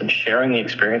fans and sharing the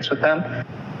experience with them,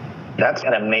 that's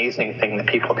an amazing thing that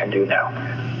people can do now.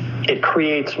 It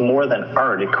creates more than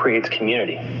art, it creates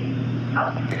community.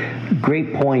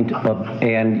 Great point,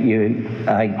 and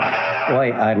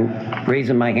I'm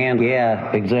raising my hand.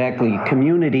 Yeah, exactly.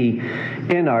 Community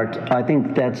in art. I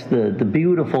think that's the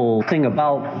beautiful thing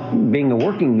about being a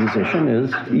working musician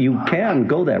is you can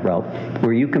go that route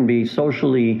where you can be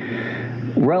socially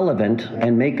relevant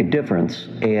and make a difference.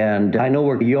 And I know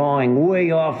we're yawing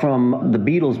way off from the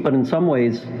Beatles, but in some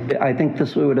ways, I think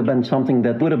this would have been something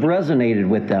that would have resonated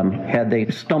with them had they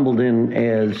stumbled in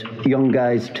as young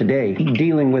guys today,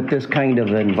 dealing with this kind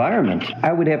of environment.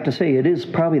 I would have to say it is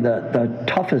probably the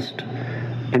toughest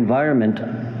environment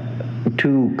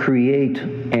to create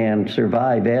and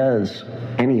survive as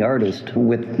any artist,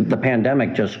 with the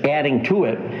pandemic just adding to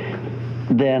it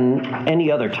than any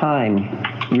other time,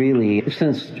 really,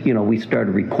 since, we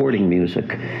started recording music.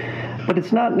 But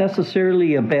it's not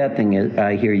necessarily a bad thing,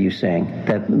 I hear you saying,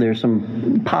 that there's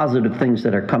some positive things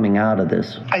that are coming out of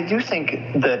this. I do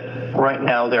think that right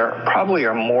now there probably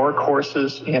are more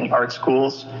courses in art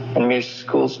schools and music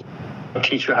schools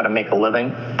teach you how to make a living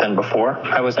than before.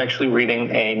 I was actually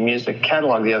reading a music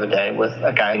catalog the other day with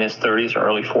a guy in his 30s or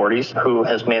early 40s who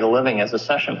has made a living as a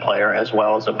session player as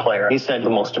well as a player. He said the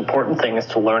most important thing is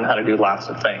to learn how to do lots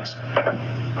of things.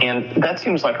 And that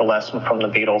seems like a lesson from the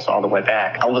Beatles all the way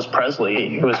back. Elvis Presley,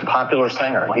 he was a popular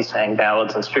singer. He sang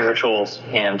ballads and spirituals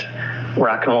and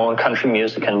rock and roll and country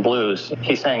music and blues.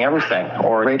 He sang everything.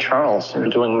 Or Ray Charles,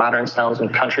 doing modern sounds in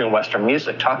country and western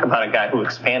music. Talk about a guy who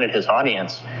expanded his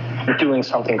audience, doing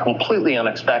something completely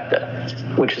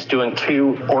unexpected, which is doing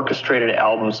 2 orchestrated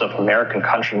albums of American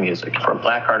country music. For a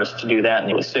black artist to do that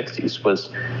in the 60s was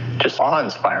just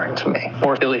awe-inspiring to me.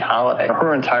 Or Billie Holiday,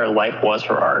 her entire life was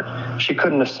her art. She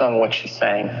couldn't have sung what she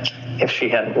sang if she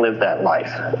hadn't lived that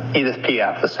life. Edith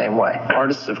Piaf, the same way.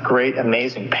 Artists of great,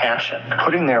 amazing passion,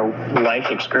 putting their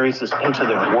life experiences into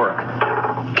their work.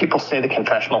 People say the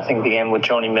confessional thing began with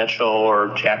Joni Mitchell or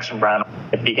Jackson Browne.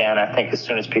 It began, I think, as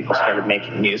soon as people started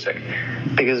making music,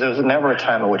 because there was never a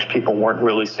time in which people weren't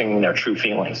really singing their true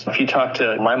feelings. If you talk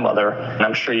to my mother, and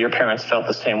I'm sure your parents felt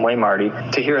the same way, Marty,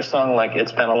 to hear a song like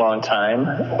It's Been a Long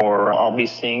Time, or I'll Be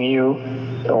Seeing You,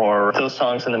 or those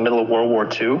songs in the middle of World War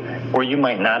II, where you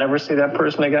might not ever see that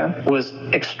person again, was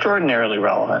extraordinarily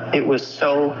relevant. It was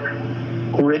so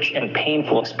rich and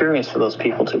painful experience for those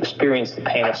people to experience the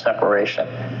pain of separation.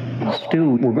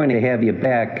 Stu, we're going to have you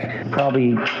back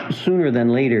probably sooner than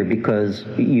later because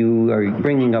you are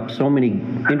bringing up so many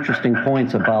interesting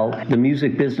points about the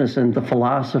music business and the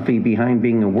philosophy behind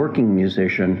being a working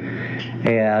musician.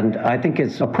 And I think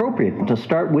it's appropriate to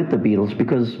start with the Beatles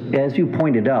because, as you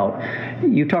pointed out,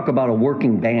 you talk about a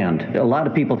working band. A lot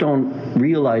of people don't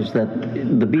realize that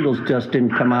the Beatles just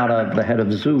didn't come out of the head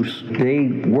of Zeus. They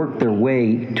worked their way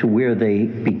to where they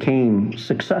became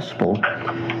successful.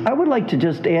 I would like to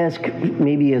just ask,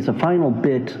 maybe as a final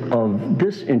bit of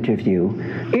this interview,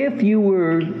 if you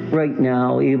were right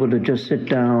now able to just sit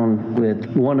down with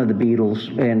one of the Beatles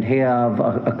and have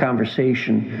a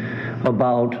conversation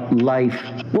about life,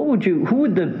 who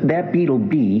would that Beatle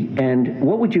be, and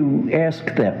what would you ask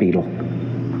that Beatle?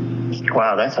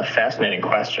 Wow, that's a fascinating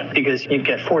question because you'd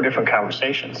get 4 different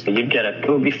conversations. It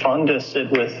would be fun to sit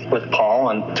with Paul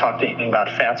and talk to him about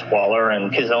Fats Waller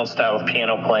and his own style of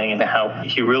piano playing and how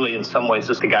he really, in some ways,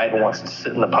 is the guy who wants to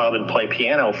sit in the pub and play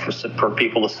piano for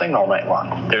people to sing all night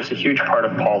long. There's a huge part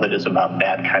of Paul that is about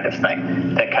that kind of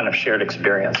thing, that kind of shared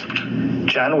experience.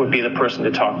 John would be the person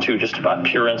to talk to just about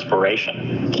pure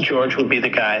inspiration. George would be the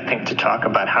guy, I think, to talk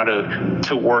about how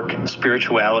to work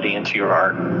spirituality into your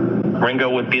art.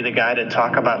 Ringo would be the guy to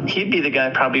talk about. He'd be the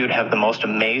guy probably would have the most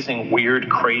amazing, weird,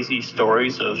 crazy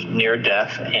stories of near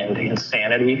death and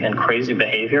insanity and crazy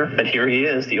behavior. But here he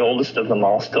is, the oldest of them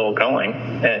all, still going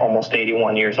at almost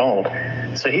 81 years old.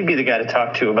 So he'd be the guy to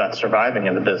talk to about surviving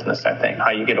in the business, I think,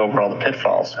 how you get over all the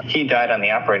pitfalls. He died on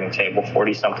the operating table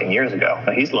 40-something years ago.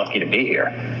 He's lucky to be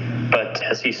here. But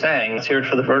as he sang, let's hear it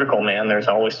for the vertical man. There's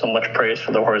always so much praise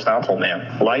for the horizontal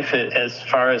man. Life, as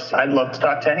far as I'd love to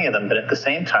talk to any of them, but at the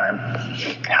same time,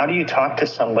 how do you talk to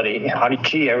somebody?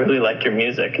 Gee, I really like your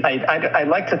music. I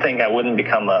like to think I wouldn't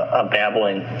become a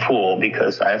babbling fool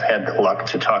because I've had the luck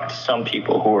to talk to some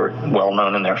people who are well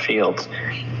known in their fields.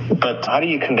 But how do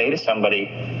you convey to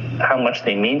somebody how much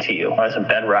they mean to you as a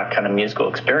bedrock kind of musical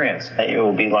experience? It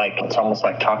will be like, it's almost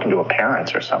like talking to a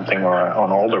parent or something, or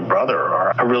an older brother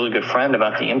or a really good friend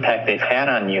about the impact they've had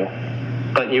on you.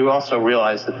 But you also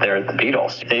realize that they're the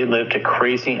Beatles. They lived a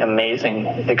crazy, amazing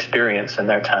experience in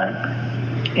their time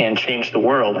and changed the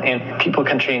world. And people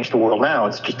can change the world now.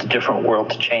 It's just a different world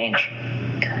to change.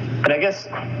 But I guess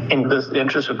in the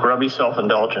interest of grubby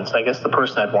self-indulgence, I guess the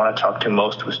person I'd want to talk to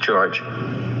most was George.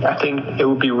 I think it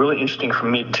would be really interesting for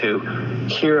me to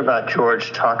hear about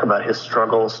George talk about his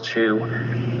struggles to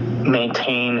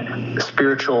maintain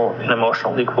spiritual and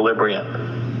emotional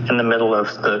equilibrium in the middle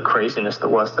of the craziness that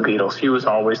was the Beatles. He was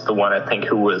always the one, I think,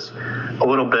 who was a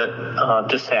little bit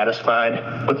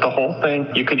dissatisfied with the whole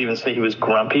thing. You could even say he was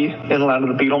grumpy in a lot of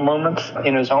the Beatle moments.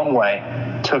 In his own way,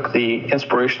 took the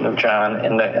inspiration of John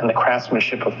and the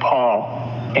craftsmanship of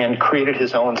Paul and created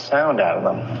his own sound out of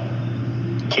them.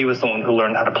 He was the one who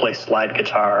learned how to play slide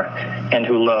guitar and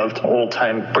who loved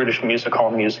old-time British music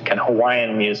hall music and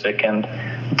Hawaiian music and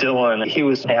Dylan. He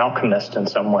was an alchemist in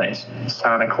some ways,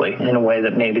 sonically, in a way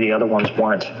that maybe the other ones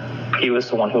weren't. He was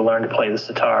the one who learned to play the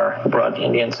sitar, who brought the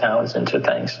Indian sounds into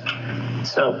things.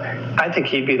 So I think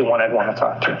he'd be the one I'd want to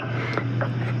talk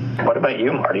to. What about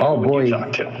you, Marty? Oh, boy. Who would you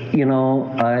talk to? You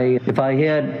know, if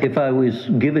I was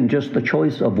given just the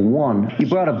choice of one, you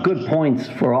brought up good points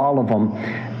for all of them.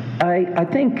 I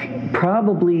think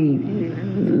probably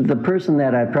the person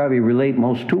that I'd probably relate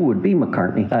most to would be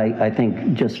McCartney. I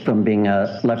think just from being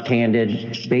a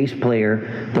left-handed bass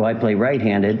player, though I play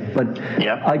right-handed, but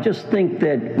yep. I just think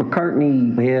that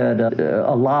McCartney had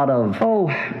a lot of,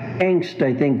 angst,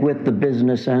 I think, with the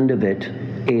business end of it,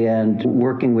 and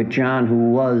working with John, who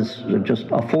was just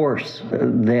a force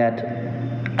that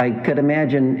I could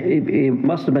imagine it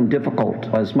must have been difficult.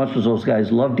 As much as those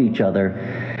guys loved each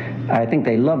other, I think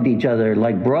they loved each other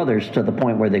like brothers to the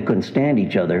point where they couldn't stand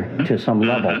each other to some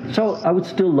level. So I would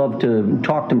still love to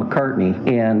talk to McCartney,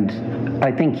 and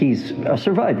I think he's a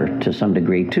survivor to some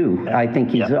degree, too. I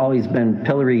think he's always been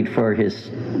pilloried for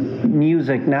his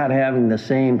music not having the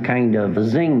same kind of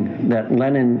zing that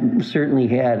Lennon certainly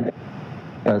had.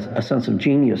 A sense of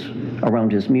genius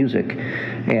around his music.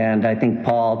 And I think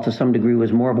Paul, to some degree,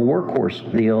 was more of a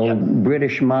workhorse, the old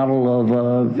British model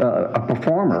of a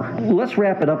performer. Let's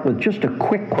wrap it up with just a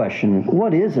quick question.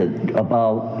 What is it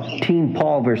about Team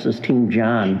Paul versus Team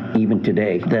John, even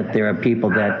today, that there are people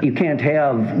that you can't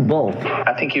have both?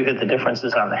 I think you hit the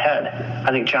differences on the head. I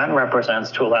think John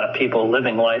represents to a lot of people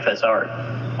living life as art,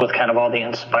 with kind of all the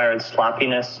inspired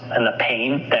sloppiness and the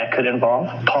pain that could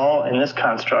involve. Paul, in this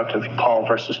construct of Paul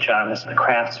versus John, is the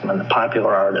craftsman, the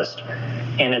popular artist.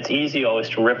 And it's easy always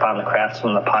to rip on the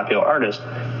craftsman, the popular artist,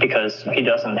 because he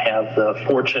doesn't have the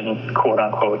fortune, quote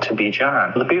unquote, to be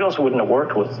John. The Beatles wouldn't have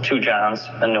worked with two Johns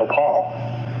and no Paul.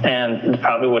 And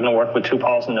probably wouldn't have worked with two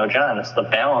Pauls and no John. It's the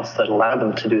balance that allowed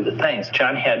them to do the things.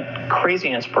 John had crazy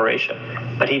inspiration,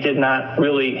 but he did not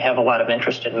really have a lot of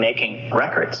interest in making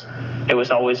records. It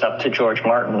was always up to George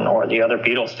Martin or the other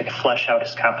Beatles to flesh out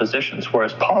his compositions,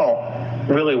 whereas Paul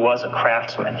really was a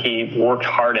craftsman. He worked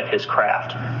hard at his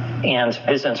craft, and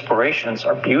his inspirations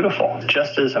are beautiful,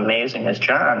 just as amazing as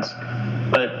John's.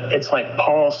 But it's like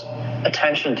Paul's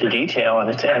attention to detail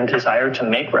and desire to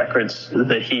make records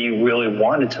that he really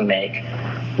wanted to make,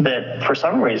 that for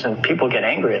some reason people get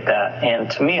angry at that.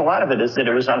 And to me, a lot of it is that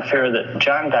it was unfair that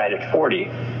John died at 40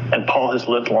 and Paul has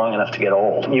lived long enough to get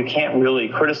old. You can't really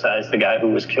criticize the guy who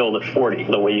was killed at 40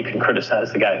 the way you can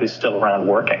criticize the guy who's still around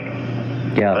working.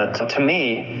 Yeah. But to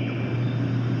me,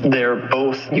 they're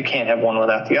both, you can't have one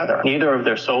without the other. Neither of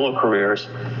their solo careers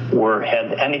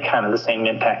had any kind of the same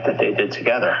impact that they did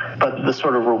together. But the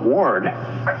sort of reward,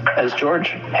 as George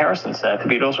Harrison said, the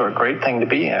Beatles were a great thing to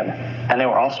be in, and they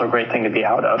were also a great thing to be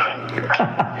out of.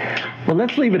 Well,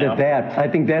 let's leave it at that. I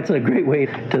think that's a great way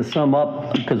to sum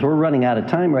up, because we're running out of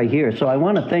time right here. So I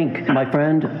want to thank my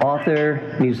friend,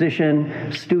 author,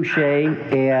 musician, Stu Shea.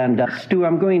 And Stu,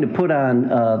 I'm going to put on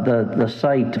the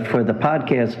site for the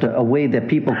podcast a way that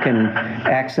people can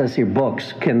access your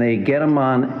books. Can they get them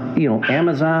on,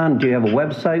 Amazon? Do you have a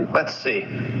website? Let's see.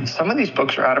 Some of these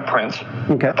books are out of print,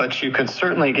 okay, but you can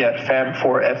certainly get Fab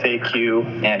Four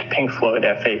FAQ and Pink Floyd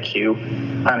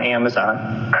FAQ on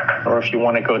Amazon. Or if you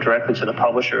want to go directly to the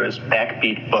publisher, is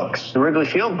Backbeat Books. The Wrigley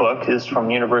Field book is from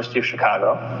University of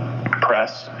Chicago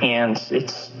Press, and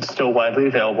it's still widely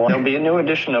available. There'll be a new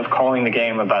edition of Calling the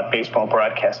Game about baseball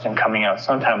broadcasting coming out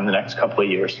sometime in the next couple of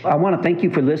years. I want to thank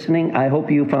you for listening. I hope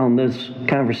you found this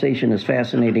conversation as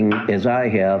fascinating as I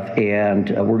have, and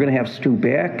we're going to have Stu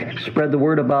back. Spread the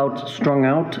word about Strung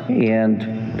Out,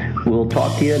 and we'll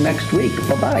talk to you next week.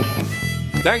 Bye-bye.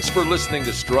 Thanks for listening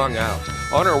to Strung Out.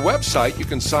 On our website, you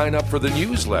can sign up for the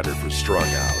newsletter for Strung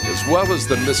Out, as well as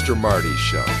the Mr. Marty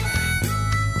Show.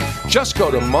 Just go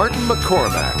to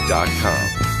martinmccormack.com.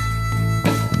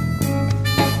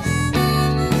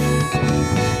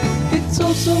 It's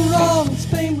also wrong,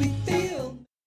 Spain with